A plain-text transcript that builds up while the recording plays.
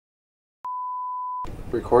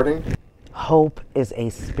Recording? Hope is a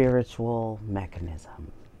spiritual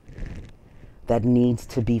mechanism that needs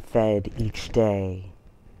to be fed each day.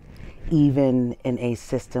 Even in a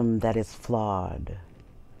system that is flawed,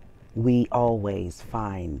 we always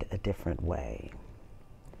find a different way.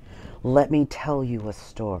 Let me tell you a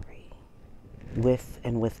story, with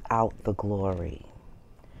and without the glory.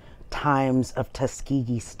 Times of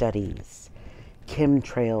Tuskegee studies,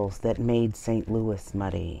 chemtrails that made St. Louis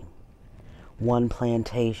muddy. One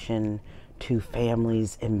plantation, 2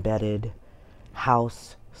 families embedded,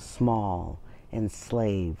 house small,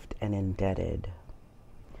 enslaved and indebted.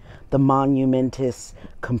 The monumentous,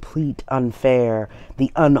 complete unfair,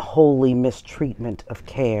 the unholy mistreatment of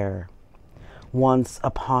care. Once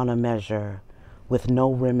upon a measure, with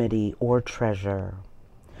no remedy or treasure.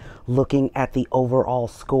 Looking at the overall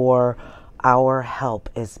score, our help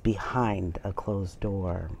is behind a closed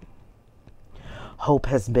door. Hope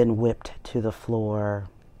has been whipped to the floor,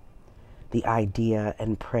 the idea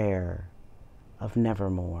and prayer of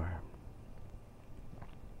nevermore.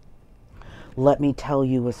 Let me tell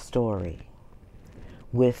you a story,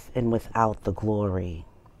 with and without the glory.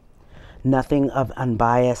 Nothing of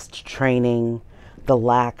unbiased training, the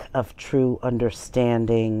lack of true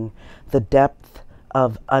understanding, the depth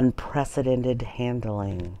of unprecedented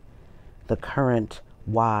handling, the current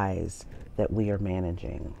whys that we are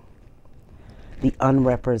managing. The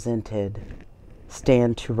unrepresented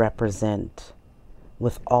stand to represent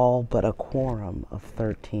with all but a quorum of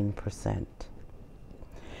 13%.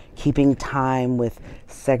 Keeping time with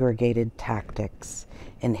segregated tactics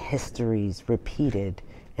and history's repeated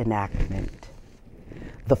enactment.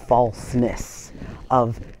 The falseness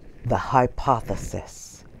of the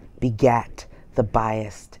hypothesis begat the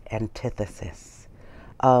biased antithesis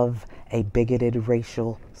of a bigoted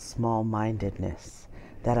racial small-mindedness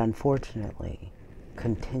that unfortunately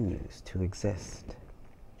continues to exist.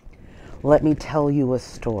 Let me tell you a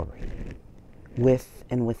story, with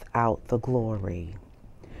and without the glory,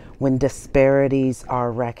 when disparities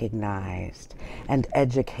are recognized and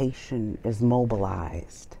education is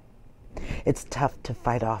mobilized. It's tough to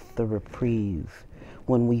fight off the reprieve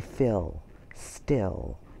when we feel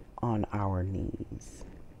still on our knees.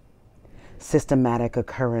 Systematic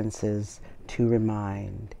occurrences to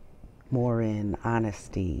remind, more in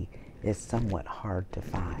honesty is somewhat hard to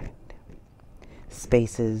find.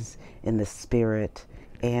 Spaces in the spirit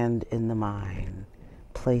and in the mind,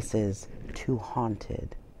 places too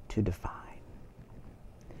haunted to define.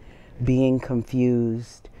 Being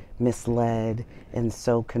confused, misled, and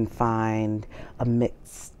so confined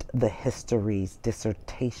amidst the history's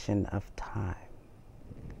dissertation of time.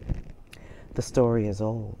 The story is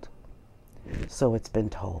old, so it's been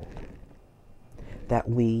told, that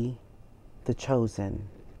we, the chosen,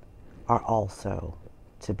 are also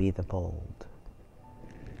to be the bold.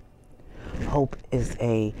 Hope is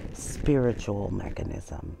a spiritual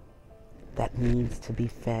mechanism that needs to be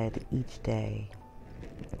fed each day,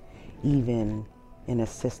 even in a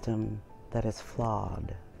system that is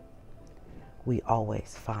flawed. We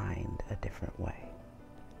always find a different way.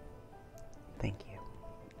 Thank you.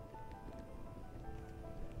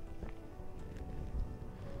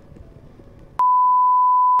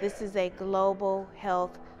 This is a global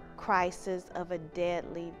health crisis of a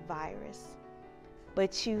deadly virus,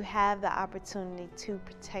 but you have the opportunity to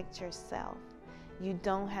protect yourself. You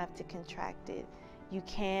don't have to contract it. You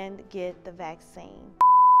can get the vaccine.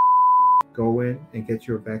 Go in and get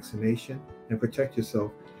your vaccination and protect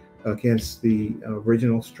yourself against the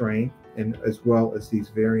original strain and as well as these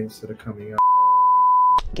variants that are coming up.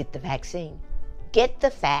 Get the vaccine. Get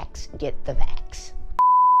the facts, get the vax.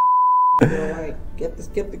 They're like, get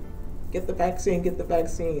the vaccine, get the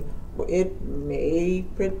vaccine. Well, it may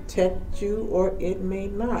protect you or it may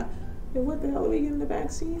not. Then what the hell are we getting the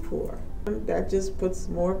vaccine for? That just puts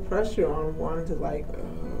more pressure on one to like,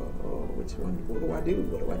 which one, what do I do?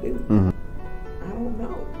 What do I do? Mm-hmm. I don't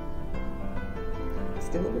know.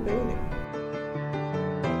 Still debating.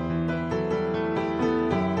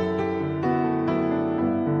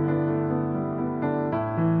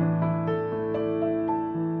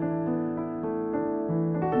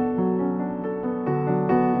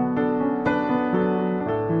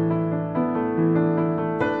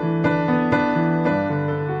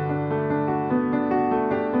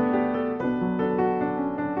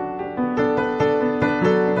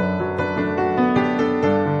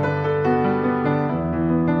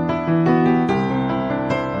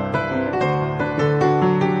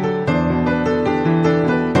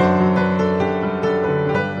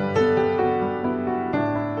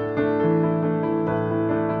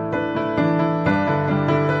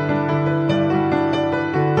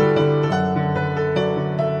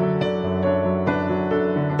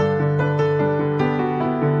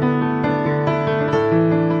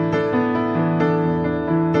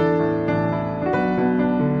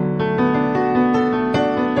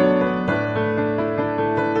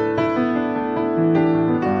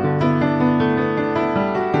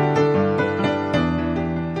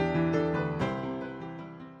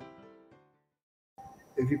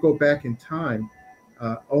 go back in time,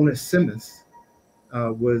 Onesimus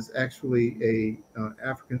was actually a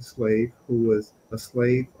African slave who was a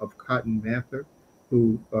slave of Cotton Mather,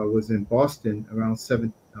 who was in Boston around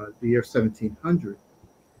the year 1700.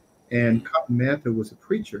 And Cotton Mather was a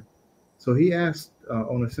preacher. So he asked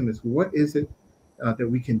Onesimus, what is it that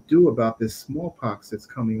we can do about this smallpox that's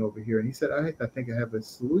coming over here? And he said, I think I have a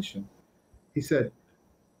solution. He said,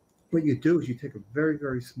 what you do is you take a very,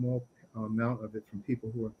 very small amount of it from people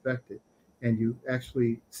who are infected, and you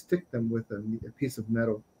actually stick them with a piece of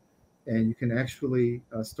metal, and you can actually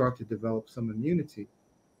start to develop some immunity.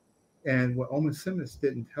 And what Onesimus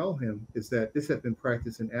didn't tell him is that this had been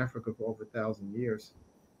practiced in Africa for over 1,000 years.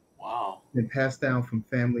 Wow. And passed down from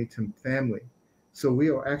family to family. So we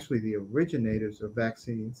are actually the originators of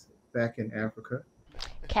vaccines back in Africa.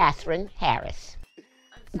 Catherine Harris,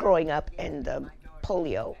 growing up in the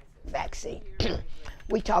polio vaccine.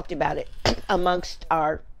 We talked about it amongst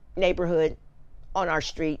our neighborhood, on our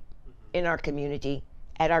street, in our community,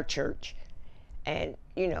 at our church, and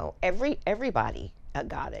you know, everybody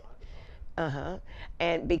got it.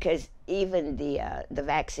 And because even the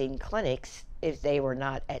vaccine clinics, if they were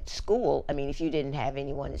not at school, I mean, if you didn't have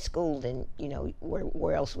anyone at school, then you know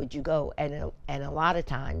where else would you go? And a lot of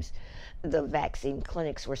times, the vaccine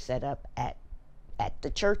clinics were set up at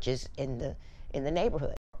the churches in the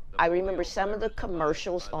neighborhood. I remember some of the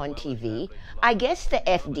commercials on TV. I guess the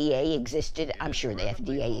FDA existed. I'm sure the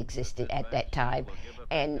FDA existed at that time,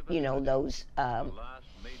 and you know those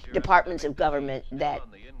departments of government that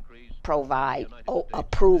provide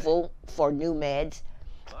approval for new meds.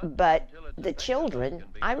 But the children,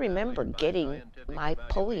 I remember getting my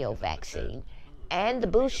polio vaccine and the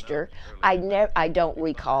booster. I don't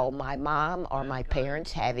recall my mom or my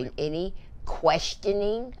parents having any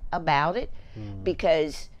questioning about it,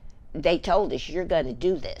 because they told us, you're going to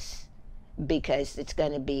do this because it's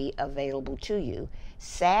going to be available to you.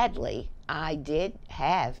 Sadly, I did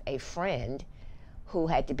have a friend who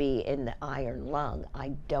had to be in the iron lung.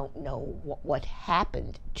 I don't know what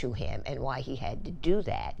happened to him and why he had to do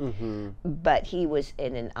that. But he was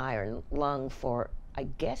in an iron lung for, I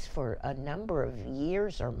guess, for a number of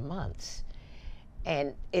years or months.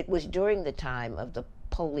 And it was during the time of the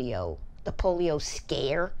polio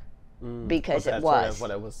scare, because it was. Sort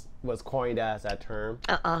of what it was coined as, that term.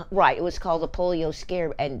 Right, it was called the polio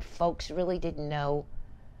scare, and folks really didn't know,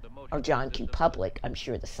 or John Q. Public, I'm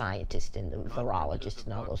sure the scientists and the virologists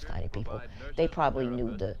and all those kind of people, they probably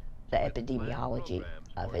knew the epidemiology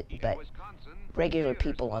of it, but regular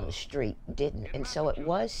people on the street didn't, and so it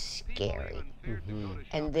was scary.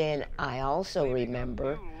 And then I also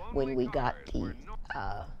remember when we got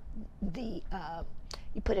the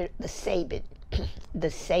Sabin, the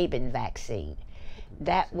Sabin vaccine.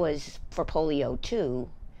 That was for polio too,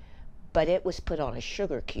 but it was put on a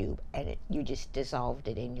sugar cube, and you just dissolved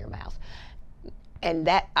it in your mouth. And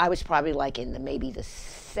that, I was probably like in maybe the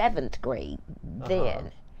 7th grade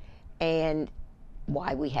then. And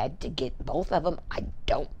why we had to get both of them, I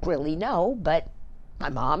don't really know, but my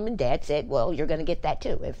mom and dad said, well, you're going to get that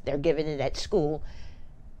too. If they're giving it at school,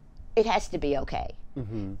 it has to be okay.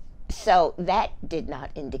 So that did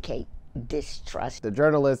not indicate distrust. The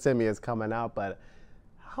journalist in me is coming out, but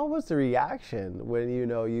how was the reaction when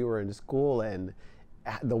you were in school and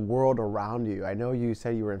the world around you? I know you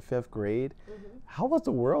said you were in 5th grade. How was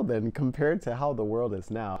the world then compared to how the world is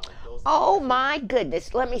now? Oh my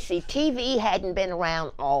goodness, let me see. TV hadn't been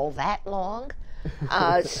around all that long.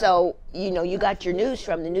 So, you got your news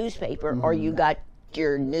from the newspaper, or you got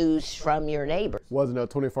your news from your neighbor. Wasn't a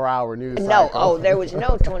 24-hour news No, cycle. there was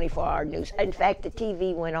no 24-hour news. In fact, the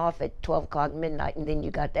TV went off at 12 o'clock midnight, and then you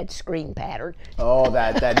got that screen pattern. Oh,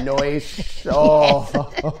 that noise.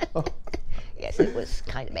 Oh. Yes, it was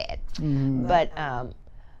kind of bad. But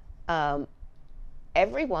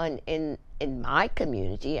everyone in my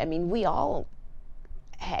community, I mean, we all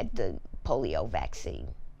had the polio vaccine.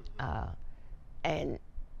 And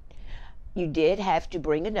you did have to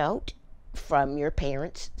bring a note from your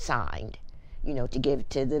parents signed, to give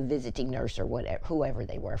to the visiting nurse or whatever, whoever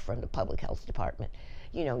they were from the public health department.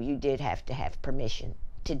 You did have to have permission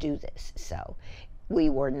to do this. So we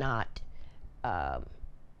were not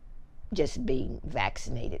just being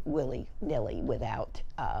vaccinated willy-nilly without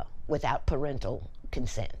parental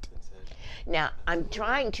consent. Now, I'm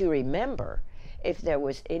trying to remember if there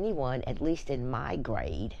was anyone, at least in my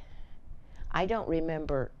grade, I don't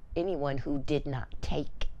remember anyone who did not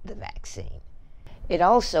take the vaccine. It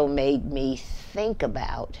also made me think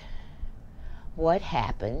about what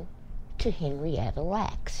happened to Henrietta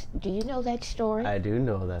Lacks. Do you know that story? I do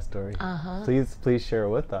know that story. Please share it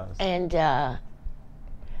with us. And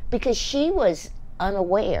because she was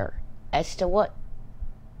unaware as to what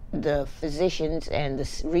the physicians and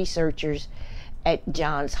the researchers at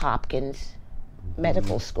Johns Hopkins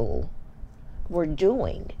Medical School were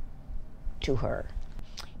doing to her.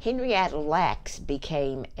 Henrietta Lacks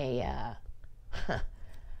became a, I'm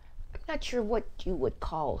not sure what you would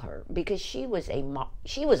call her, because she was a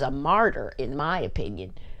martyr, in my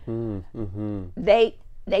opinion. They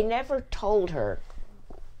never told her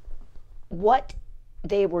what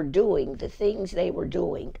they were doing, the things they were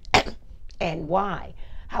doing, and why.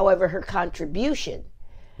 However, her contribution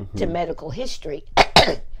to medical history,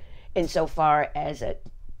 insofar as a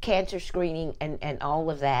cancer screening and all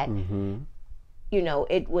of that, you know,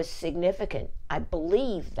 it was significant. I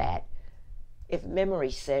believe that, if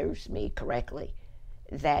memory serves me correctly,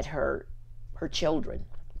 that her children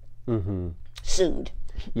sued.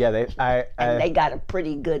 Yeah, and they got a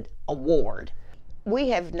pretty good award. We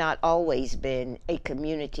have not always been a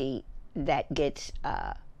community that gets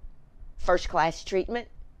first-class treatment,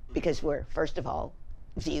 because we're, first of all,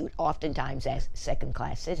 viewed oftentimes as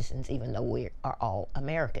second-class citizens, even though we are all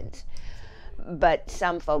Americans. But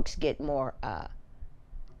some folks get more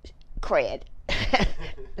cred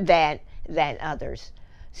than others.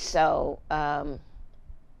 So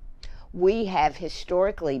we have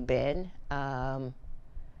historically been kind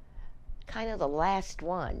of the last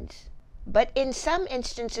ones. But in some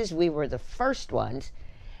instances, we were the first ones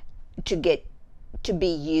to be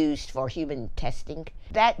used for human testing.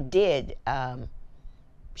 That did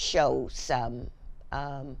show some,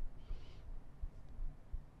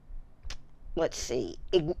 let's see,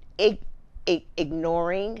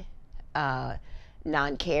 ignoring,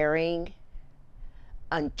 non-caring,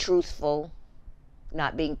 untruthful,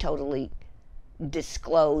 not being totally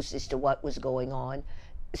disclosed as to what was going on.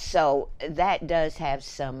 So that does have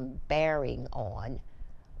some bearing on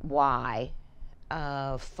why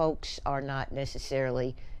folks are not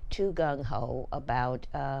necessarily too gung-ho about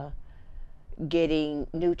getting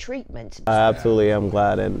new treatments. Absolutely, I'm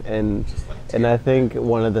glad, and I think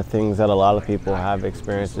one of the things that a lot of people have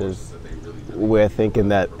experiences with, thinking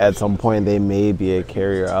that at some point they may be a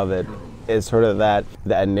carrier of it, is sort of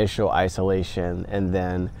the initial isolation, and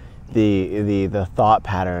then the thought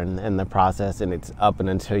pattern and the process, and it's up and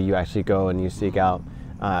until you actually go and you seek out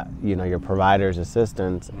you know, your provider's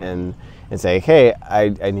assistance and say, hey, I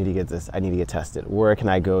need to get this, I need to get tested. Where can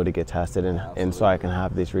I go to get tested, and so I can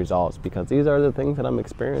have these results, because these are the things that I'm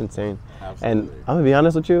experiencing. Absolutely. And I'm gonna be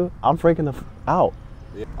honest with you, I'm freaking out.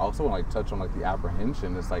 Yeah. I also want to like touch on like the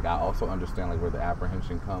apprehension. It's like I also understand like where the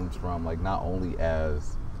apprehension comes from, like not only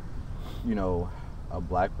as, you know, a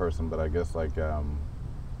black person, but I guess like I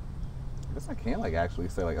guess I can like actually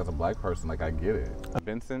say like as a black person, like I get it.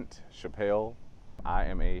 Vincent Chappelle. I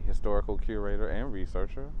am a historical curator and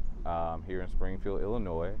researcher here in Springfield,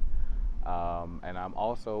 Illinois. And I'm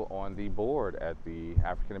also on the board at the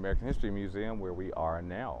African American History Museum, where we are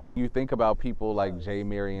now. You think about people like J.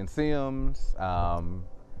 Marion Sims,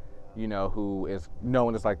 you know, who is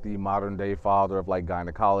known as like the modern day father of like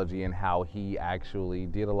gynecology, and how he actually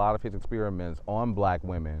did a lot of his experiments on black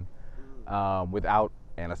women without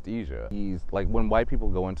anesthesia. He's like, when white people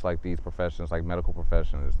go into like these professions, like medical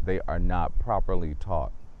professions, they are not properly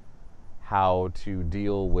taught how to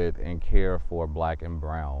deal with and care for black and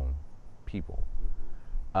brown people.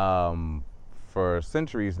 For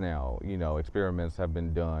centuries now, you know, experiments have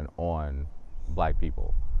been done on black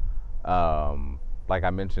people. Like I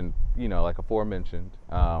mentioned, you know, like aforementioned,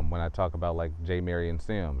 when I talk about like J. Marion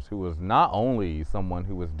Sims, who was not only someone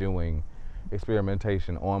who was doing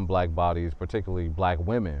experimentation on black bodies, particularly black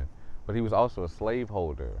women, but he was also a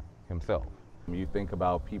slaveholder himself. You think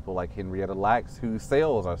about people like Henrietta Lacks, whose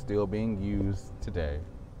cells are still being used today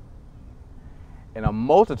in a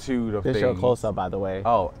multitude of things. This your close-up, by the way.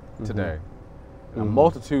 Oh, today. In a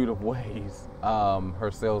multitude of ways,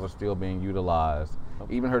 her cells are still being utilized.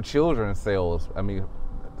 Even her children's cells, I mean,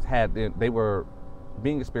 they were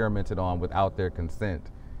being experimented on without their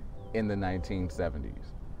consent in the 1970s.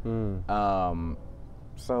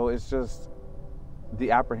 So it's just, the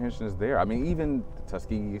apprehension is there. I mean, even the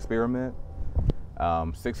Tuskegee experiment,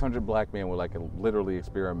 600 black men were like literally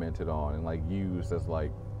experimented on and like used as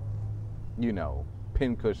like, you know,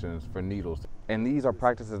 pin cushions for needles. And these are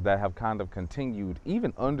practices that have kind of continued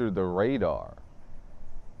even under the radar.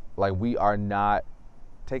 Like, we are not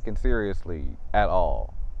taken seriously at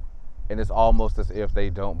all. And it's almost as if they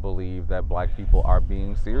don't believe that black people are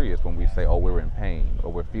being serious when we say, oh, we're in pain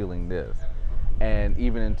or we're feeling this. And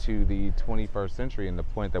even into the 21st century and the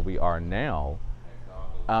point that we are now,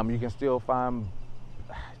 you can still find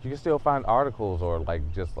articles or like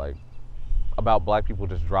just like about black people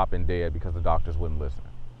just dropping dead because the doctors wouldn't listen.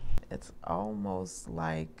 it's almost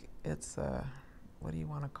like it's a, what do you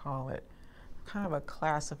want to call it? Kind of a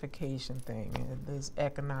classification thing. There's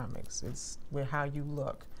economics. It's with how you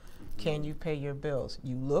look. Can you pay your bills?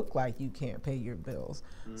 You look like you can't pay your bills.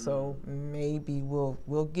 So maybe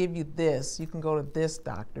we'll give you this. You can go to this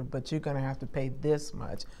doctor, but you're going to have to pay this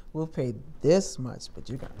much. We'll pay this much, but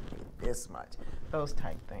you're going to pay this much. Those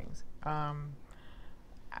type things.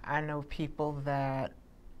 I know people that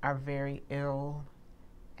are very ill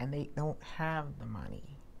and they don't have the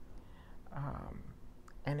money.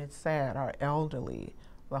 And it's sad, our elderly,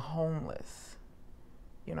 the homeless,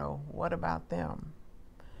 you know, what about them?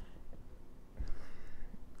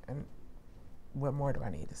 And what more do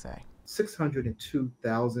I need to say?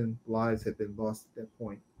 602,000 lives have been lost at that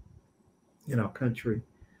point in our country.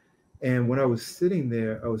 And when I was sitting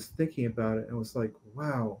there, I was thinking about it and I was like,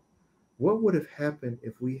 wow, what would have happened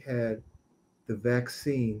if we had the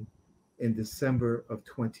vaccine in December of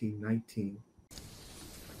 2019?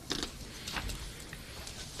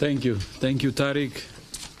 Thank you. Thank you, Tariq.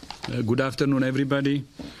 Good afternoon, everybody.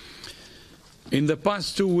 In the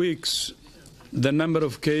past 2 weeks, the number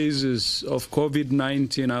of cases of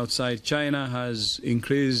COVID-19 outside China has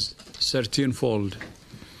increased 13-fold,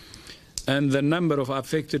 and the number of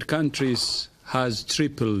affected countries has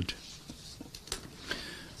tripled.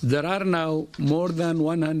 There are now more than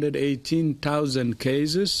 118,000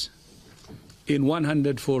 cases in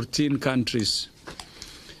 114 countries,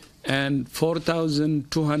 and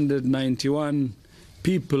 4,291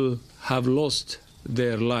 people have lost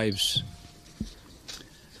their lives.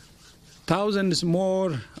 Thousands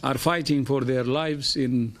more are fighting for their lives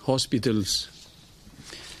in hospitals.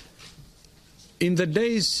 In the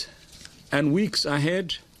days and weeks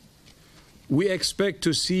ahead, we expect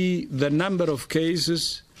to see the number of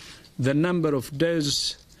cases, the number of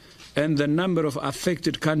deaths, and the number of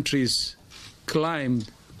affected countries climb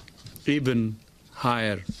even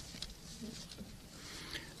higher.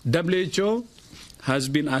 WHO has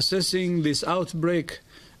been assessing this outbreak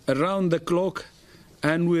around the clock,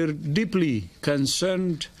 and we're deeply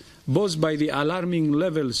concerned both by the alarming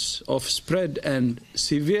levels of spread and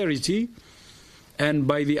severity and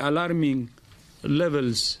by the alarming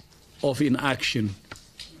levels of inaction.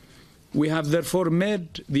 We have therefore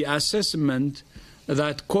made the assessment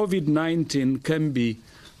that COVID-19 can be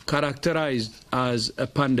characterized as a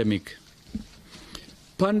pandemic.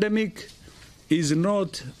 Pandemic is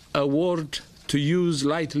not a word to use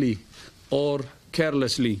lightly or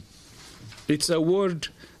carelessly. It's a word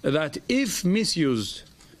that, if misused,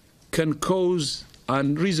 can cause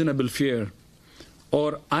unreasonable fear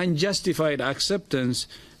or unjustified acceptance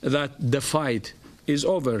that the fight is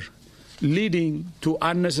over, leading to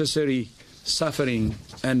unnecessary suffering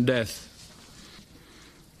and death.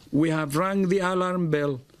 We have rung the alarm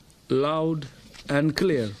bell loud and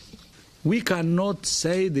clear. We cannot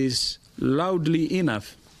say this loudly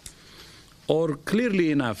enough, or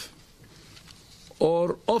clearly enough,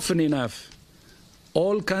 or often enough.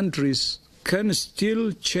 All countries can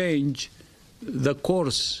still change the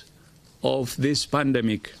course of this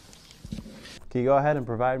pandemic. Can you go ahead and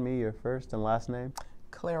provide me your first and last name?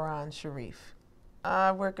 Claron Sharif.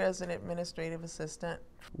 I work as an administrative assistant.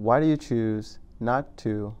 Why do you choose not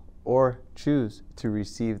to or choose to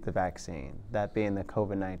receive the vaccine, that being the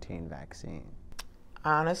COVID-19 vaccine?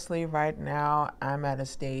 Honestly, right now, I'm at a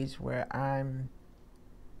stage where I'm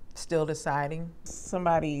still deciding.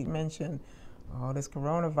 Somebody mentioned, oh, this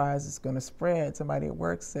coronavirus is going to spread. Somebody at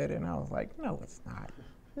work said it, and I was like, no, it's not.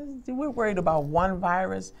 We're worried about one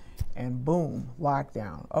virus, and boom,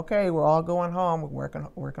 lockdown. Okay, we're all going home. We're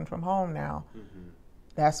working from home now.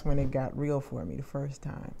 That's when it got real for me the first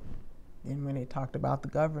time. Then when they talked about the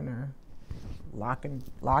governor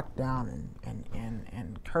lockdown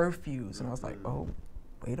and curfews, and I was like, oh,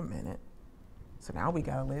 wait a minute. So now we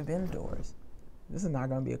gotta live indoors. This is not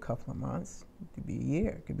gonna be a couple of months. It could be a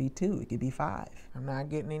year, it could be 2, it could be 5. I'm not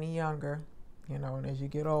getting any younger, you know, and as you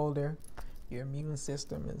get older, your immune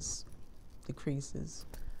system decreases.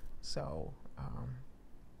 So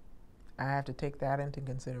I have to take that into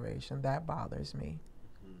consideration. That bothers me.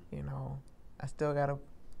 You know, I still gotta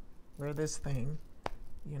wear this thing,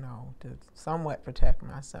 you know, to somewhat protect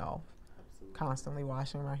myself. Absolutely. Constantly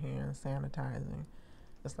washing my hands, sanitizing.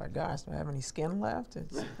 It's like, gosh, do I have any skin left?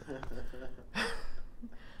 It's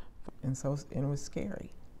and it was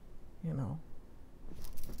scary, you know,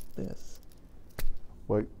 this.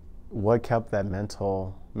 What kept that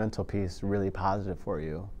mental piece really positive for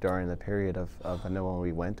you during the period of I know when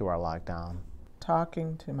we went through our lockdown?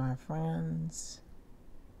 Talking to my friends,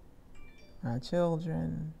 my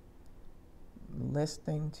children,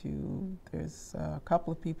 listening to, there's a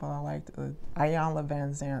couple of people I liked. Ayanna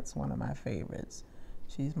Van Zant's one of my favorites.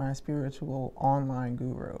 She's my spiritual online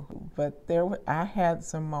guru. But I had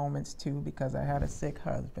some moments too, because I had a sick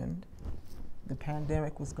husband. The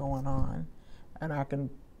pandemic was going on, and I can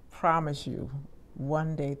promise you,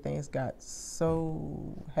 one day things got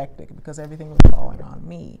so hectic because everything was falling on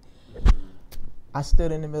me. I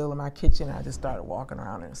stood in the middle of my kitchen and I just started walking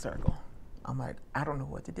around in a circle. I'm like, I don't know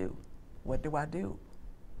what to do. What do I do?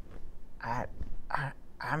 I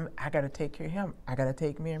got to take care of him. I got to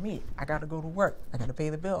take care of me. I got to go to work. I got to pay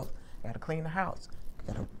the bills. I got to clean the house. I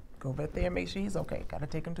got to go back there and make sure he's okay. Got to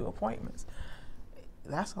take him to appointments.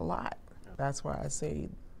 That's a lot. That's why I say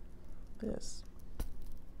this.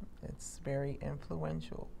 It's very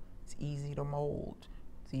influential. It's easy to mold.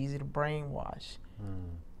 It's easy to brainwash.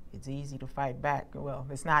 It's easy to fight back. Well,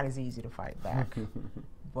 it's not as easy to fight back,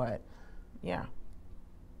 but yeah.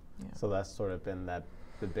 So that's sort of been the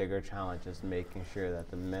bigger challenge, is making sure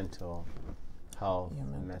that the mental health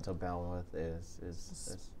and mental bandwidth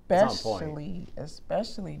is on point.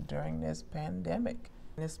 Especially during this pandemic.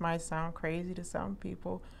 This might sound crazy to some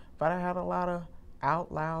people, but I had a lot of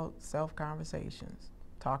out loud self-conversations,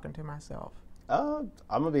 talking to myself. I'm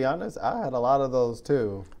gonna be honest, I had a lot of those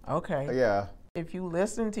too. Okay. Yeah. If you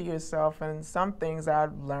listen to yourself, and some things I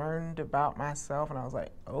learned about myself, and I was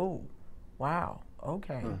like, oh, wow,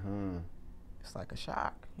 okay. It's like a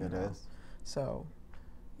shock. It is. So,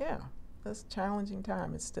 yeah, it's a challenging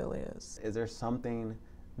time. It still is. Is there something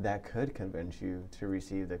that could convince you to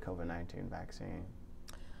receive the COVID-19 vaccine?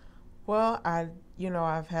 Well, I've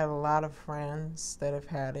had a lot of friends that have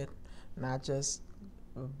had it, not just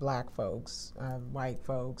black folks, white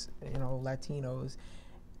folks, Latinos,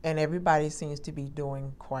 and everybody seems to be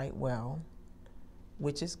doing quite well,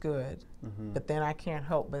 which is good. But then I can't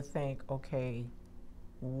help but think, okay,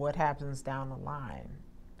 what happens down the line?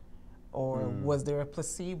 Or was there a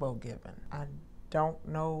placebo given? I don't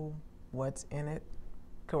know what's in it.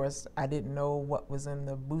 Of course, I didn't know what was in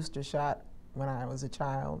the booster shot when I was a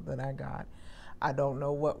child that I got. I don't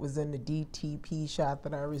know what was in the DTP shot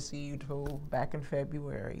that I received back in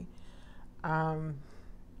February.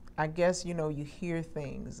 I guess, you hear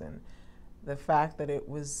things, and the fact that it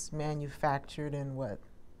was manufactured in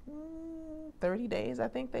 30 days, I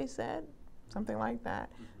think they said, something like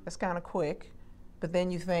that. That's kind of quick. But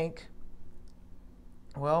then you think,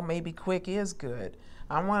 well, maybe quick is good.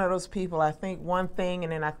 I'm one of those people, I think one thing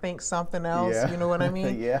and then I think something else, you know what I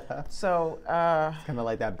mean? Yeah. So, it's kind of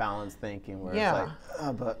like that balanced thinking where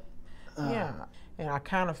it's like, Yeah, and I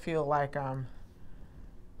kind of feel like I'm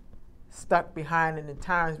stuck behind in the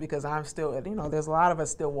times, because I'm still, there's a lot of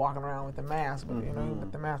us still walking around with the mask, but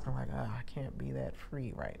with the mask, I'm like, I can't be that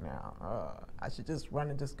free right now. I should just run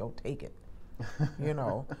and just go take it,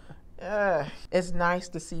 It's nice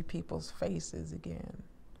to see people's faces again,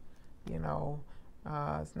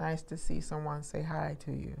 It's nice to see someone say hi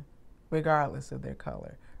to you, regardless of their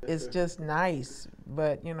color. It's just nice,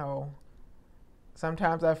 but,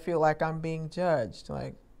 sometimes I feel like I'm being judged,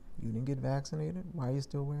 like, you didn't get vaccinated? Why are you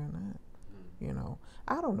still wearing that?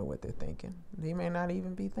 I don't know what they're thinking. They may not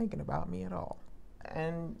even be thinking about me at all.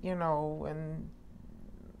 And, and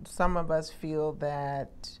some of us feel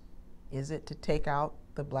that, is it to take out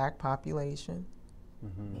the black population?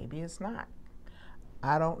 Maybe it's not.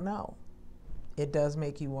 I don't know. It does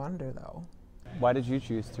make you wonder, though. Why did you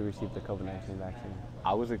choose to receive the COVID-19 vaccine?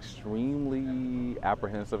 I was extremely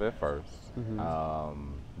apprehensive at first,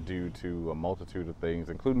 due to a multitude of things,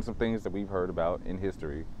 including some things that we've heard about in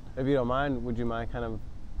history. If you don't mind, would you mind kind of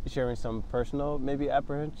sharing some personal, maybe,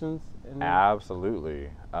 apprehensions? Absolutely.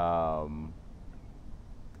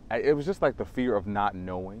 It was just like the fear of not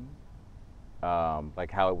knowing, like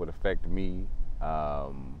how it would affect me.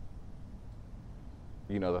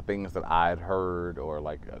 The things that I'd heard, or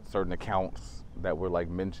like certain accounts that were like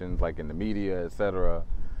mentioned like in the media, etc.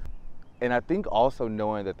 And I think also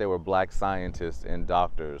knowing that there were black scientists and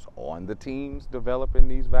doctors on the teams developing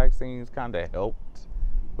these vaccines kind of helped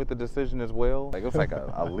with the decision as well. Like, it was like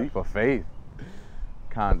a leap of faith,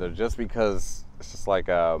 kind of, just because it's just like,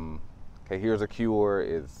 okay, here's a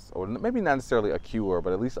cure, or maybe not necessarily a cure,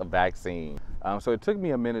 but at least a vaccine. So it took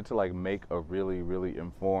me a minute to like make a really, really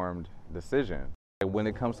informed decision. When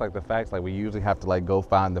it comes to like the facts, like we usually have to like go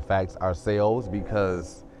find the facts ourselves,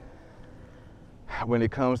 because when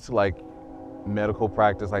it comes to like medical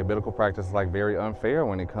practice is like very unfair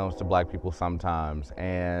when it comes to black people sometimes.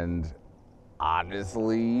 And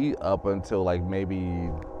honestly, up until like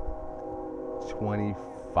maybe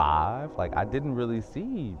 25, like I didn't really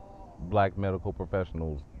see black medical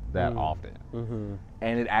professionals that often.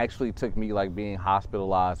 And it actually took me like being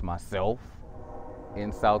hospitalized myself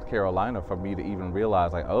in South Carolina for me to even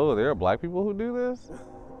realize, like, oh, there are black people who do this.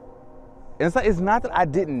 And it's not that I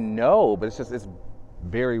didn't know, but it's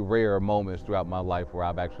very rare moments throughout my life where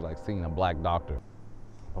I've actually like seen a black doctor.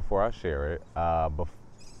 Before I share it,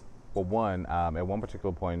 for one, at one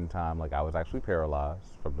particular point in time, like I was actually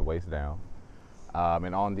paralyzed from the waist down,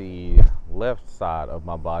 and on the left side of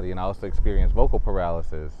my body, and I also experienced vocal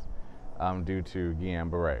paralysis due to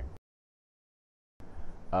Guillain-Barré.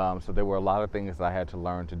 So there were a lot of things that I had to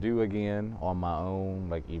learn to do again on my own,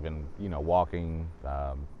 like even, you know, walking,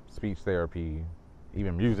 speech therapy,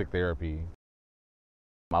 even music therapy.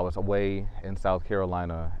 I was away in South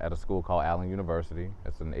Carolina at a school called Allen University.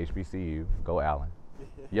 It's an HBCU, go Allen,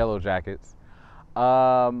 Yellow Jackets.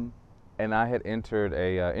 And I had entered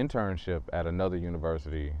a internship at another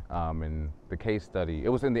university, and the case study, it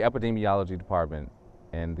was in the epidemiology department,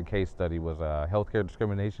 and the case study was healthcare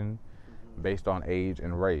discrimination based on age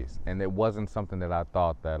and race. And it wasn't something that I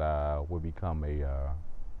thought that would become a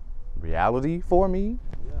reality for me,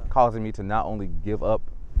 causing me to not only give up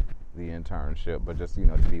the internship, but just, you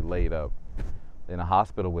know, to be laid up in a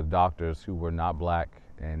hospital with doctors who were not black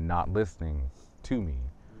and not listening to me.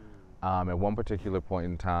 At one particular point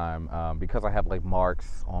in time, because I have like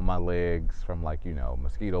marks on my legs from like, you know,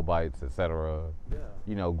 mosquito bites, etc.,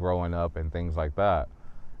 you know, growing up and things like that.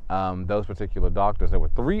 Those particular doctors, there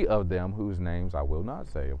were 3 of them whose names I will not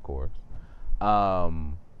say, of course.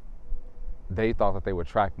 They thought that they were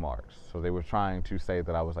track marks. So they were trying to say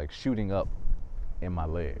that I was like shooting up in my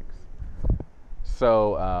legs.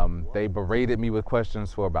 So they berated me with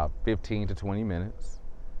questions for about 15 to 20 minutes,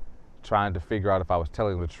 trying to figure out if I was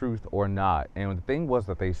telling the truth or not. And the thing was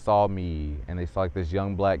that they saw me and they saw like this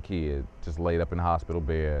young black kid just laid up in a hospital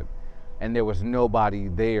bed, and there was nobody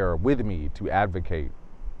there with me to advocate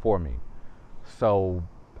for me. So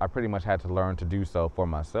I pretty much had to learn to do so for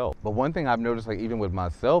myself. But one thing I've noticed, like even with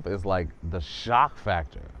myself, is like the shock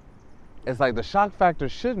factor. It's like the shock factor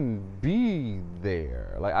shouldn't be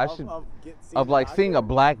there. Like I should, of like seeing a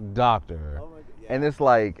black doctor. Oh my God, yeah. And it's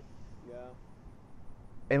like,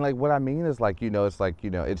 and like what I mean is like, you know, it's like,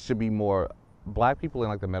 you know, it should be more, black people in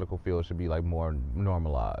like the medical field should be like more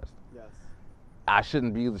normalized. Yes. I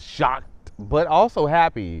shouldn't be shocked, but also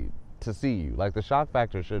happy to see you. Like the shock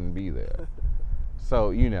factor shouldn't be there.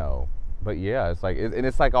 So, you know, but yeah, it's like, and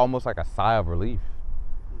it's like almost like a sigh of relief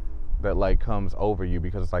that like comes over you,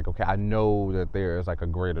 because it's like, okay, I know that there is like a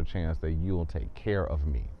greater chance that you'll take care of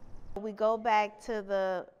me. We go back to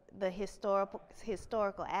the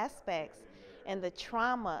historical aspects and the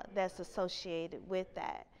trauma that's associated with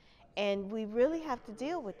that. And we really have to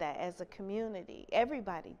deal with that as a community.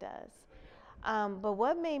 Everybody does. But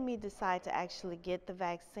what made me decide to actually get the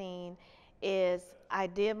vaccine is I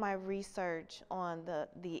did my research on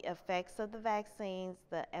the effects of the vaccines,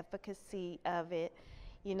 the efficacy of it.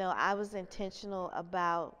 You know, I was intentional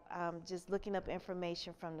about just looking up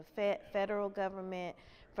information from the federal government,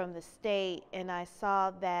 from the state, and I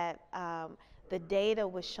saw that the data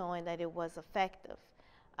was showing that it was effective.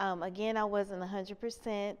 Again, I wasn't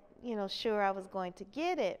 100%, you know, sure I was going to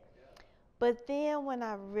get it. But then when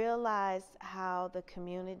I realized how the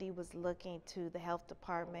community was looking to the health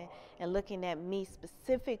department and looking at me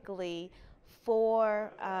specifically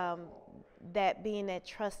for that being that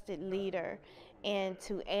trusted leader and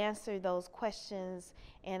to answer those questions,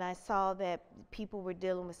 and I saw that people were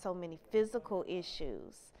dealing with so many physical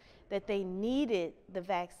issues that they needed the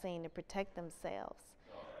vaccine to protect themselves.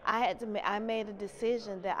 I made a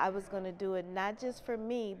decision that I was going to do it not just for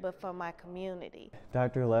me, but for my community.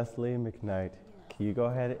 Dr. Leslie McKnight, can you go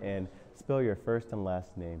ahead and spell your first and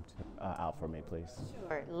last name out for me, please?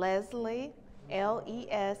 Sure. Leslie, Leslie,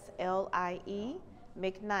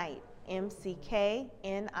 McKnight,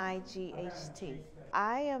 McKnight.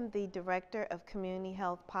 I am the Director of Community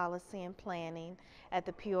Health Policy and Planning at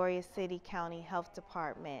the Peoria City County Health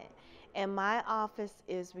Department. And my office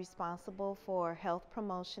is responsible for health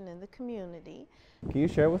promotion in the community. Can you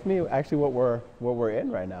share with me actually what we're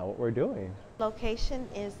in right now, what we're doing? Location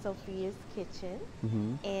is Sophia's Kitchen,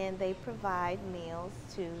 and they provide meals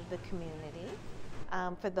to the community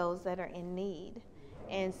for those that are in need.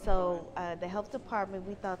 And so the health department,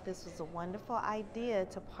 we thought this was a wonderful idea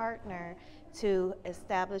to partner to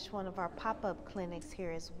establish one of our pop-up clinics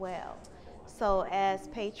here as well. So as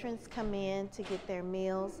patrons come in to get their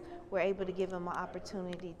meals, we're able to give them an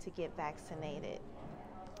opportunity to get vaccinated.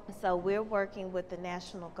 So we're working with the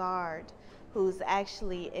National Guard, who's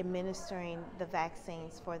actually administering the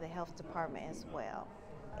vaccines for the health department as well.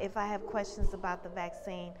 If I have questions about the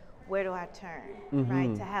vaccine, where do I turn,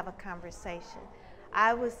 right, to have a conversation?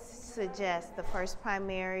 I would suggest the first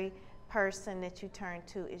primary person that you turn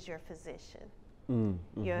to is your physician.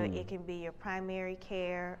 It can be your primary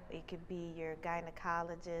care, it could be your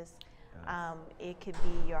gynecologist, it could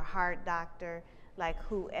be your heart doctor, like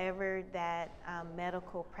whoever that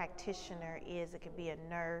medical practitioner is. It could be a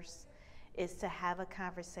nurse. Is to have a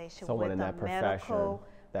conversation with a medical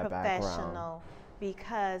professional,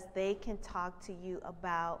 because they can talk to you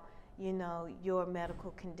about, you know, your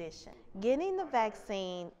medical condition. Getting the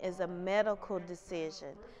vaccine is a medical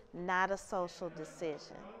decision, not a social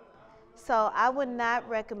decision. So I would not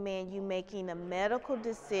recommend you making a medical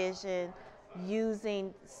decision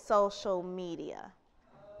using social media,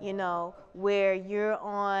 you know, where you're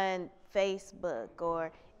on Facebook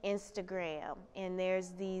or Instagram and there's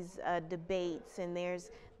these debates and there's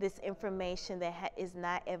this information that is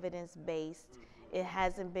not evidence-based. It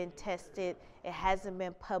hasn't been tested, it hasn't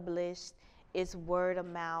been published, it's word of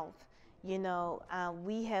mouth. You know,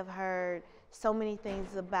 we have heard so many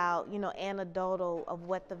things about, you know, anecdotal of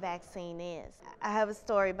what the vaccine is. I have a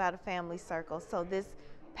story about a family circle. So this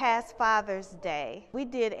past Father's Day, we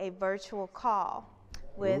did a virtual call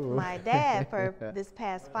with my dad for this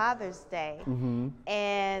past Father's Day.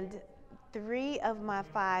 And 3 of my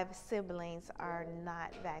 5 siblings are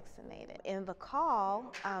not vaccinated. In the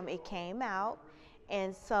call, it came out.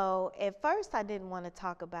 And so at first I didn't want to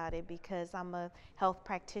talk about it because I'm a health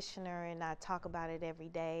practitioner and I talk about it every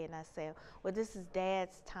day. And I said, well, this is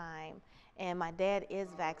Dad's time. And my dad is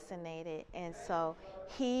vaccinated. And so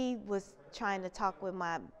he was trying to talk with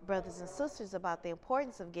my brothers and sisters about the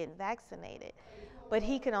importance of getting vaccinated. But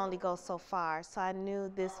he could only go so far. So I knew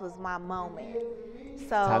this was my moment.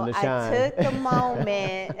 So I took the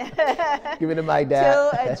moment Give it to my dad.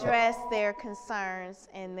 to address their concerns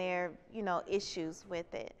and their, you know, issues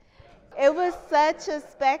with it. It was such a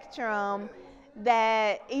spectrum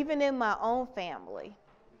that even in my own family,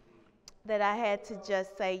 that I had to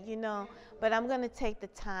just say, you know, but I'm going to take the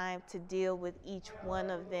time to deal with each one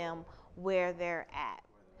of them where they're at.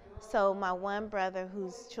 So my one brother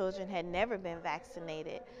whose children had never been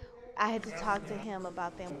vaccinated, I had to talk to him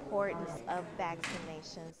about the importance of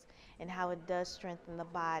vaccinations and how it does strengthen the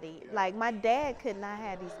body. Like, my dad could not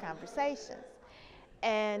have these conversations.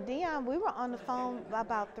 And Dion, we were on the phone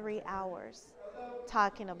about 3 hours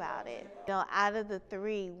talking about it. You know, out of the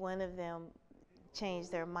 3, one of them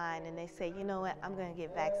changed their mind and they say, you know what, I'm going to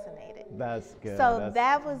get vaccinated. That's good. So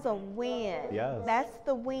that was a win. Yes. That's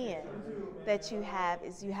the win that you have,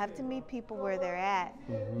 is you have to meet people where they're at.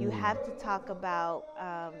 You have to talk about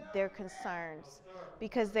their concerns,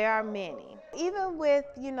 because there are many. Even with,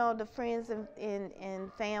 you know, the friends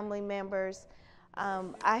and family members,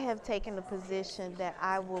 I have taken the position that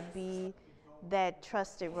I will be that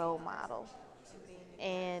trusted role model.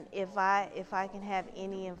 And if I can have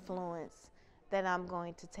any influence, then I'm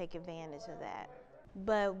going to take advantage of that.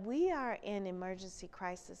 But we are in emergency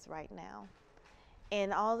crisis right now.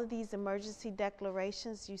 And all of these emergency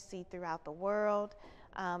declarations you see throughout the world,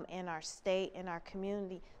 in our state, in our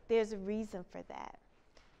community, there's a reason for that.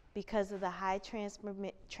 Because of the high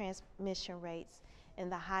transmission rates and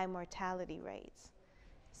the high mortality rates.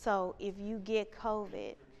 So if you get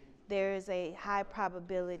COVID, there is a high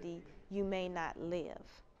probability you may not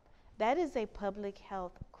live. That is a public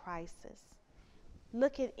health crisis.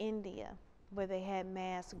 Look at India, where they had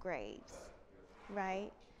mass graves, right?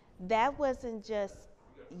 That wasn't just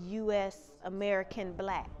US American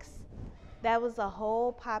blacks. That was a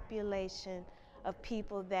whole population of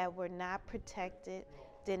people that were not protected,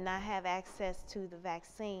 did not have access to the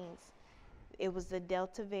vaccines. It was the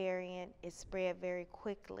Delta variant, it spread very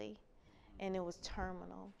quickly, and it was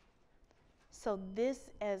terminal. So this,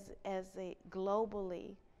 as a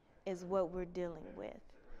globally, is what we're dealing with.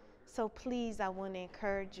 So please, I want to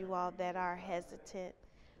encourage you all that are hesitant.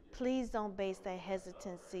 Please don't base that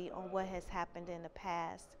hesitancy on what has happened in the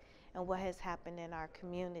past and what has happened in our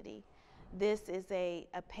community. This is a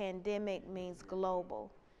pandemic, means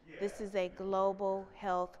global. This is a global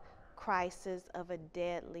health crisis of a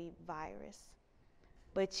deadly virus.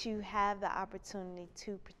 But you have the opportunity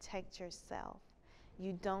to protect yourself.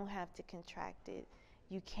 You don't have to contract it.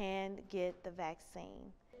 You can get the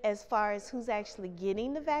vaccine. As far as who's actually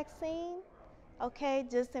getting the vaccine, okay,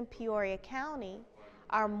 just in Peoria County,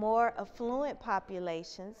 our more affluent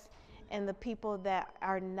populations and the people that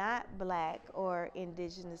are not black or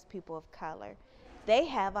indigenous people of color, they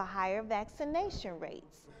have a higher vaccination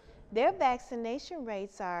rates. Their vaccination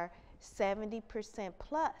rates are 70%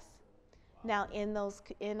 plus. Now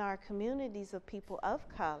in our communities of people of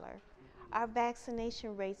color, our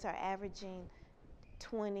vaccination rates are averaging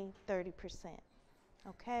 20, 30%.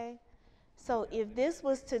 Okay? So if this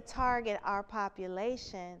was to target our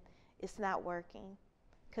population, it's not working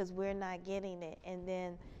because we're not getting it. And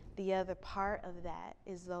then The other part of that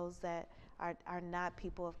is those that are not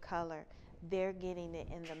people of color, they're getting it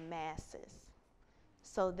in the masses.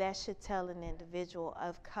 So that should tell an individual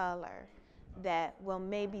of color that, well,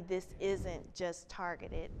 maybe this isn't just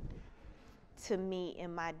targeted to me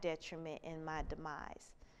in my detriment and my demise.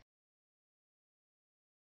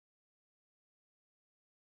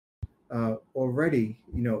 Already,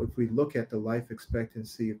 if we look at the life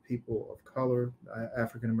expectancy of people of color,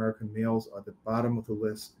 African American males are the bottom of the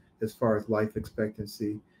list as far as life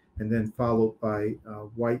expectancy, and then followed by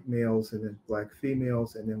white males, and then black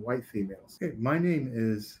females, and then white females. Okay, my name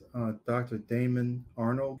is Dr. Damon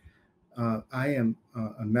Arnold. I am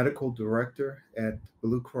a medical director at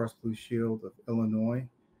Blue Cross Blue Shield of Illinois.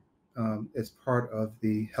 As part of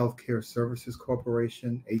the Healthcare Services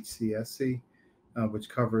Corporation, HCSC, which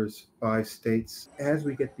covers 5 states. As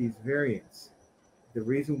we get these variants, the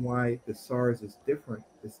reason why the SARS is different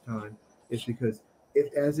this time is because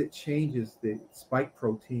as it changes the spike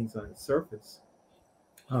proteins on its surface,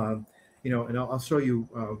 and I'll show you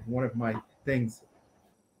one of my things.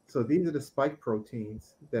 So these are the spike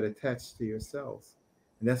proteins that attach to your cells,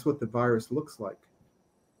 and that's what the virus looks like.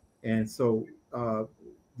 And so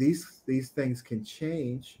these things can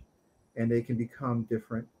change, and they can become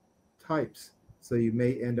different types. So you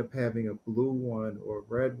may end up having a blue one or a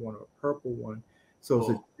red one or a purple one. So it's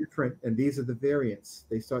a different, and these are the variants.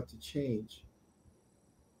 They start to change,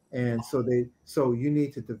 and so you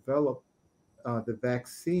need to develop the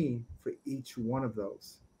vaccine for each one of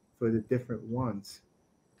those, for the different ones.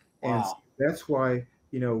 And so that's why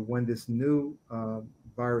when this new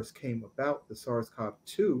virus came about, the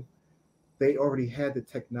SARS-CoV-2, they already had the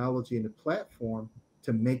technology and the platform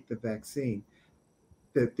to make the vaccine.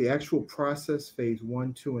 The actual process, phase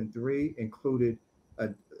 1, 2, and 3, included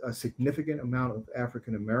a significant amount of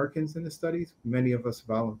African Americans in the studies. Many of us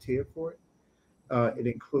volunteered for it. It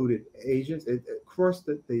included Asians. It crossed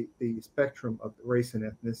the spectrum of race and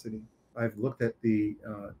ethnicity. I've looked at the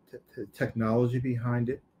technology behind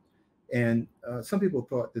it, and some people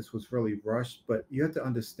thought this was really rushed, but you have to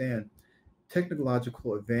understand,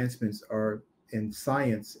 technological advancements are in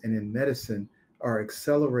science and in medicine are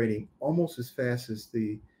accelerating almost as fast as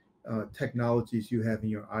the technologies you have in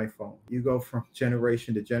your iPhone. You go from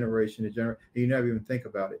generation to generation to generation, and you never even think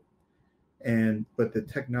about it. But the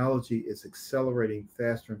technology is accelerating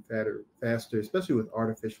faster and faster, especially with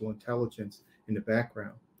artificial intelligence in the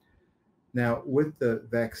background. Now, with the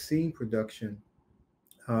vaccine production,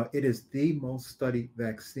 it is the most studied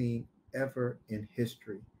vaccine ever in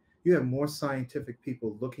history. You have more scientific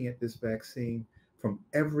people looking at this vaccine from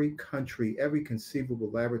every country, every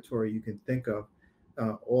conceivable laboratory you can think of,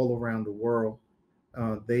 all around the world.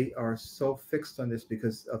 They are so fixed on this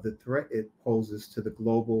because of the threat it poses to the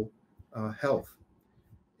global health.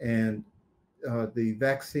 And the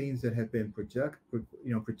vaccines that have been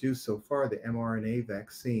produced so far, the mRNA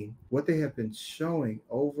vaccine, what they have been showing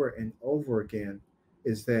over and over again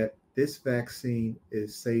is that this vaccine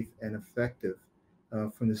is safe and effective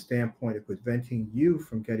from the standpoint of preventing you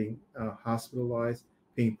from getting hospitalized,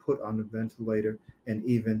 being put on the ventilator, and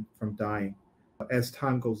even from dying. As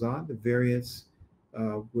time goes on, the variants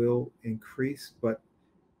will increase, but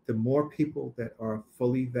the more people that are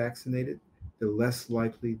fully vaccinated, the less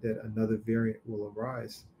likely that another variant will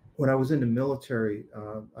arise. When I was in the military,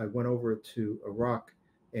 I went over to Iraq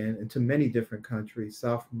and to many different countries,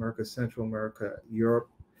 South America, Central America, Europe,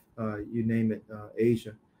 you name it,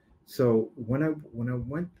 Asia. So when I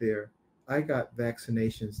went there, I got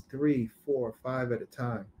vaccinations 3, 4, 5 at a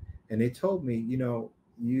time. And they told me, you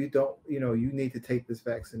need to take this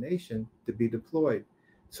vaccination to be deployed.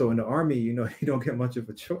 So in the Army, you don't get much of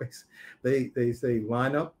a choice. They say,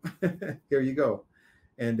 line up, here you go.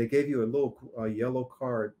 And they gave you a little yellow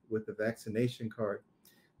card with the vaccination card.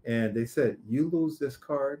 And they said, you lose this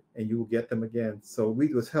card and you will get them again. So we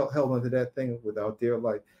was held onto that thing with our dear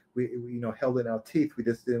life. We held in our teeth. We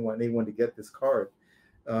just didn't want anyone to get this card.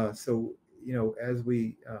 So as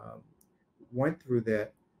we went through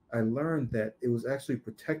that, I learned that it was actually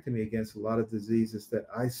protecting me against a lot of diseases that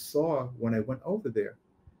I saw when I went over there.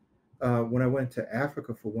 When I went to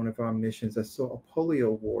Africa for one of our missions, I saw a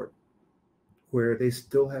polio ward where they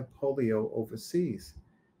still have polio overseas.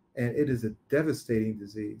 And it is a devastating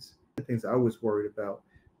disease. The things I was worried about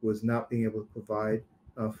was not being able to provide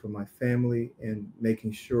for my family and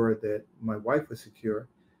making sure that my wife was secure.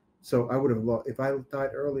 So I would have lost, if I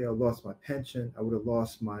died early, I lost my pension. I would have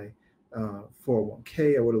lost my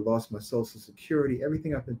 401k. I would have lost my Social Security,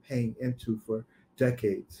 everything I've been paying into for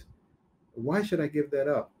decades. Why should I give that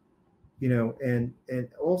up? And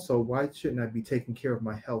also, why shouldn't I be taking care of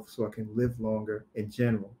my health so I can live longer in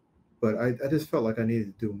general? but I just felt like I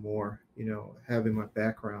needed to do more, having my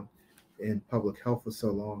background in public health for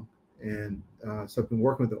so long. And so I've been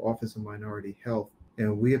working with the Office of Minority Health,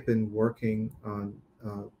 and we have been working on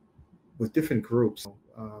with different groups,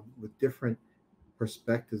 with different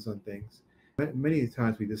perspectives on things. Many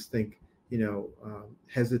times we just think,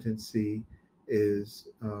 hesitancy is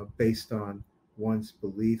based on one's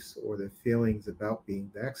beliefs or their feelings about being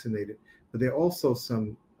vaccinated, but there are also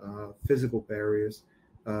some physical barriers,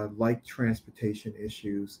 like transportation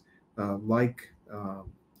issues, like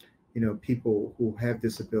people who have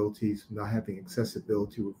disabilities not having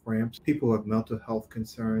accessibility with ramps. People who have mental health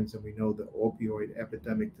concerns, and we know the opioid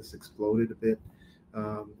epidemic just exploded a bit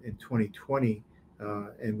in 2020,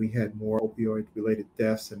 and we had more opioid-related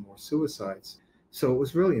deaths and more suicides. So it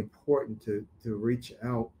was really important to reach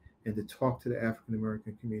out and to talk to the African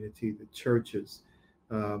American community, the churches,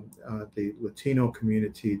 the Latino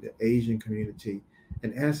community, the Asian community,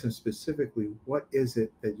 and ask them specifically, what is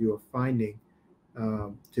it that you are finding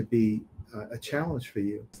to be a challenge for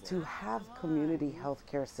you? To have community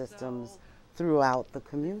healthcare systems throughout the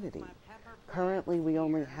community. Currently, we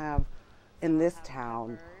only have in this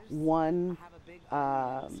town one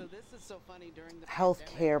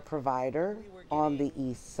healthcare provider on the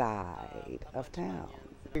east side of town.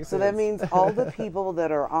 So that means all the people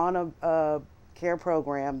that are on a care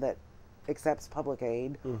program that accepts public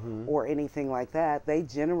aid or anything like that, they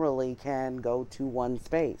generally can go to one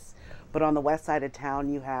space. But on the west side of town,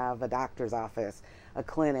 you have a doctor's office, a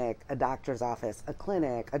clinic, a doctor's office, a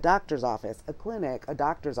clinic, a doctor's office, a clinic, a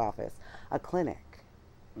doctor's office, a clinic.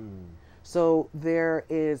 So there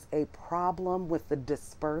is a problem with the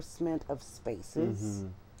disbursement of spaces.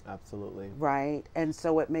 Absolutely. Right? And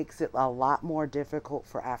so it makes it a lot more difficult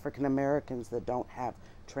for African Americans that don't have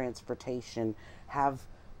transportation, have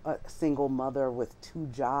a single mother with 2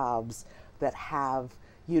 jobs, that have,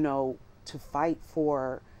 to fight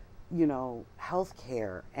for, health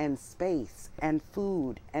care and space and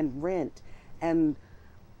food and rent and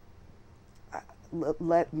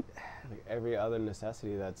like every other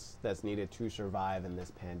necessity that's needed to survive in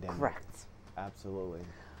this pandemic. Correct. Absolutely.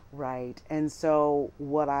 Right. And so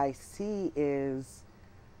what I see is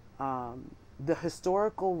the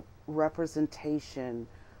historical representation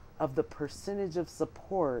of the percentage of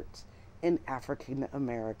support in African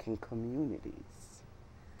American communities.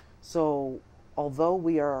 So although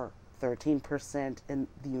we are 13% in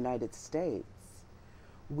the United States,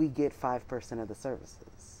 we get 5% of the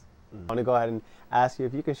services. I want to go ahead and ask you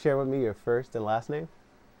if you can share with me your first and last name.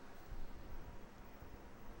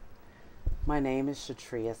 My name is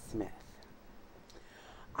Shatria Smith.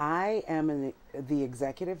 I am the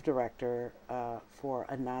executive director for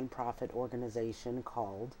a nonprofit organization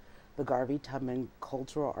called the Garvey Tubman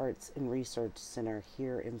Cultural Arts and Research Center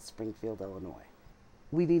here in Springfield, Illinois.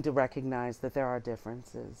 We need to recognize that there are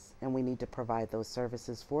differences, and we need to provide those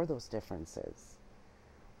services for those differences.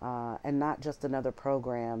 And not just another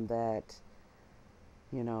program that,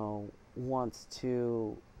 wants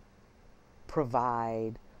to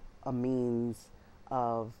provide a means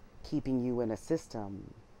of keeping you in a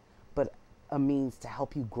system, but a means to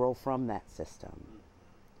help you grow from that system.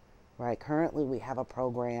 Right? Currently, we have a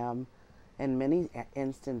program in many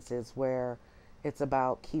instances where it's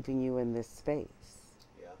about keeping you in this space.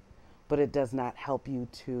 But it does not help you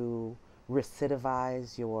to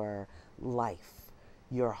recidivize your life,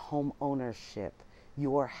 your home ownership,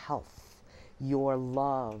 your health, your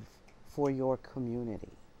love for your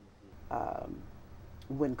community.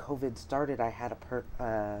 When COVID started, I had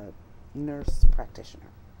a nurse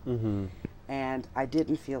practitioner. And I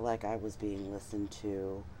didn't feel like I was being listened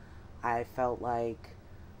to. I felt like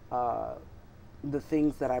the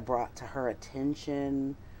things that I brought to her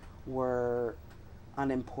attention were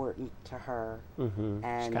unimportant to her.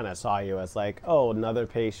 And she kind of saw you as like, oh, another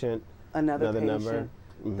patient, another patient number.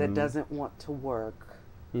 That doesn't want to work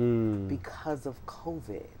because of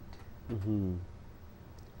COVID.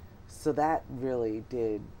 So that really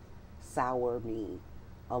did sour me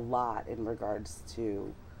a lot in regards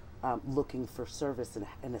to looking for service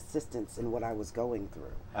and assistance in what I was going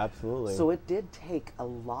through. Absolutely. So it did take a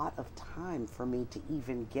lot of time for me to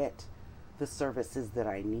even get the services that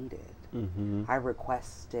I needed. I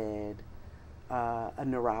requested a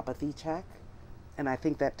neuropathy check, and I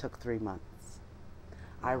think that took 3 months.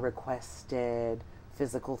 I requested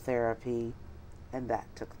physical therapy, and that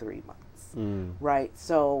took 3 months. Right?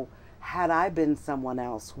 So had I been someone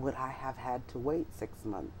else, would I have had to wait 6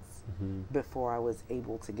 months before I was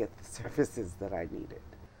able to get the services that I needed?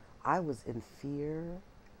 I was in fear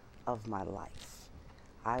of my life.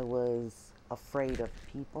 I was afraid of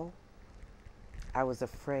people. I was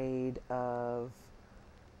afraid of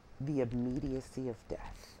the immediacy of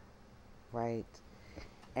death, right?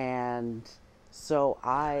 And so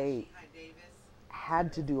I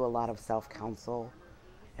had to do a lot of self-counsel,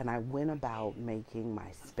 and I went about making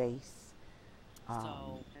my space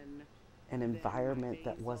an environment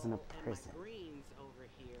that wasn't a prison,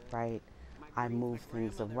 right? I moved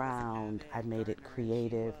things around, I made it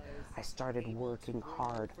creative, I started working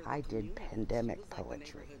hard, I did pandemic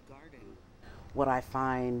poetry. What I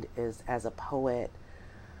find is, as a poet,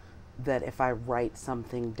 that if I write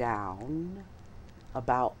something down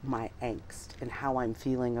about my angst and how I'm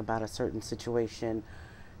feeling about a certain situation,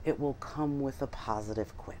 it will come with a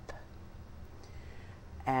positive quip.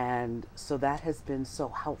 And so that has been so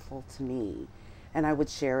helpful to me. And I would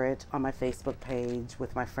share it on my Facebook page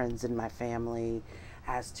with my friends and my family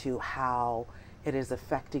as to how it is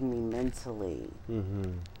affecting me mentally.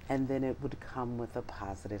 And then it would come with a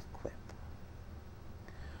positive quip.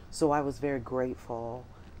 So I was very grateful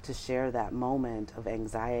to share that moment of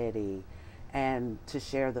anxiety and to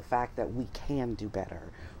share the fact that we can do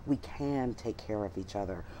better. We can take care of each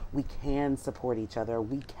other. We can support each other.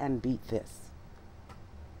 We can beat this.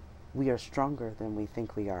 We are stronger than we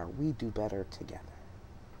think we are. We do better together.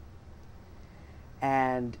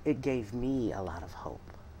 And it gave me a lot of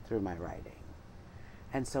hope through my writing.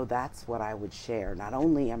 And so that's what I would share. Not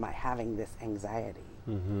only am I having this anxiety,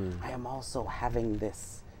 I am also having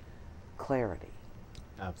this clarity.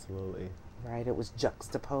 Absolutely. Right? It was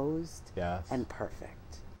juxtaposed and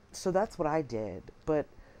perfect. So that's what I did. But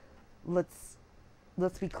let's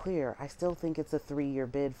be clear. I still think it's a 3-year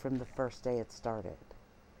bid from the first day it started.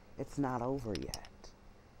 It's not over yet.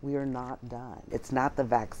 We are not done. It's not the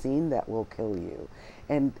vaccine that will kill you.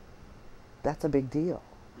 And that's a big deal.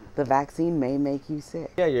 The vaccine may make you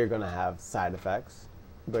sick. Yeah, you're going to have side effects,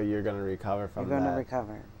 but you're going to recover from that. You're going to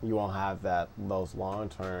recover. You won't have those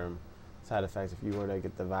long-term side effects if you were to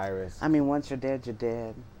get the virus. I mean, once you're dead, you're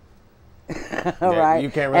dead. Right?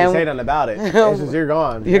 You can't really say nothing about it. It's just you're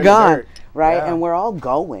gone. You're gone, dirt. right? Yeah. And we're all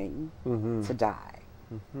going to die.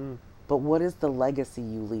 But what is the legacy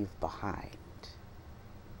you leave behind?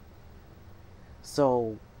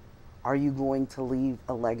 So, are you going to leave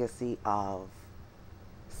a legacy of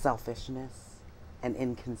selfishness and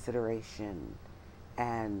inconsideration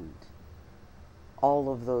and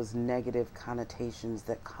all of those negative connotations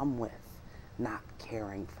that come with not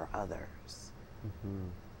caring for others?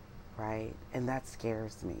 Right? And that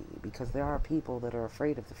scares me because there are people that are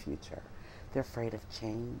afraid of the future. They're afraid of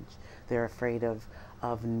change. They're afraid of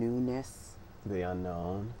newness. The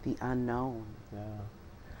unknown. The unknown. Yeah.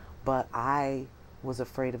 But I was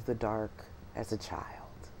afraid of the dark as a child.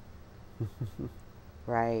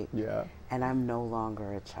 Right? Yeah. And I'm no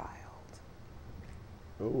longer a child.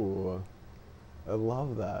 Ooh. I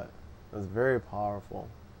love that. That's very powerful.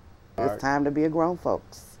 It's time to be a grown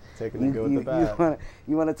folks. Taking the good with the bad.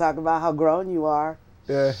 You want to talk about how grown you are?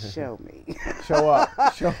 Yeah. Show me. Show up.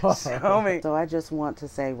 Show up. Show me. So I just want to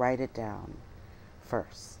say, write it down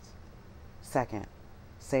first. Second,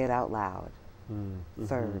 say it out loud.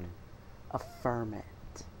 Third, affirm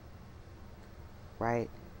it. Right?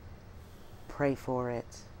 Pray for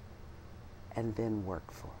it and then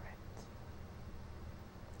work for it.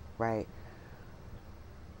 Right?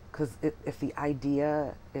 Because if the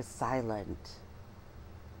idea is silent,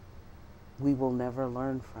 we will never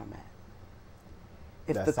learn from it.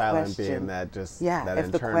 If that the silent question, being that just yeah, that if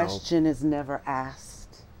internal. the question is never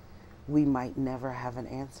asked, we might never have an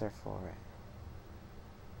answer for it.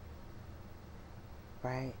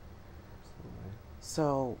 Right? Absolutely.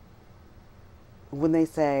 So when they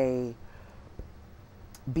say,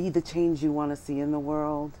 be the change you want to see in the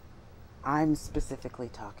world, I'm specifically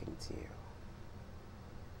talking to you.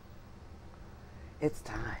 It's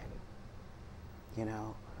time. You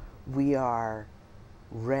know, we are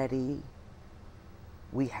ready.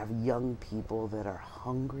 We have young people that are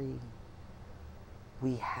hungry.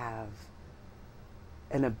 We have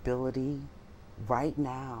an ability right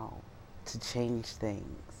now to change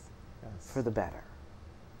things for the better.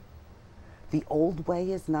 The old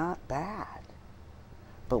way is not bad,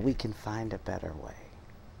 but we can find a better way.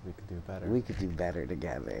 We could do better. We could do better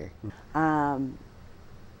together. I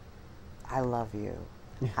love you.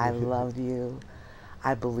 I love you.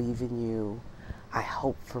 I believe in you. I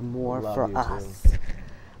hope for more for us.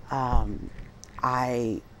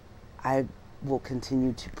 I will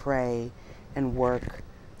continue to pray and work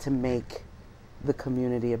to make the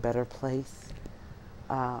community a better place.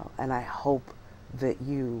 And I hope that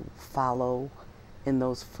you follow in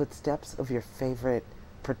those footsteps of your favorite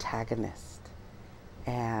protagonist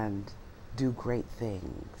and do great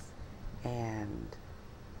things and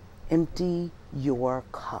empty your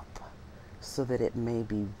cup so that it may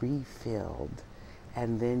be refilled,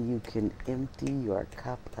 and then you can empty your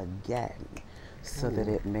cup again so that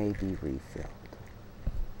it may be refilled.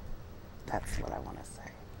 That's what I want to say.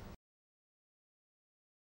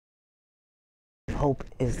 Hope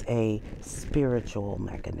is a spiritual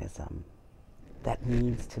mechanism that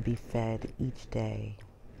needs to be fed each day,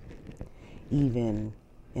 even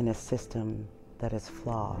in a system that is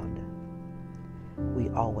flawed. We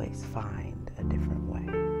always find a different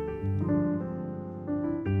way.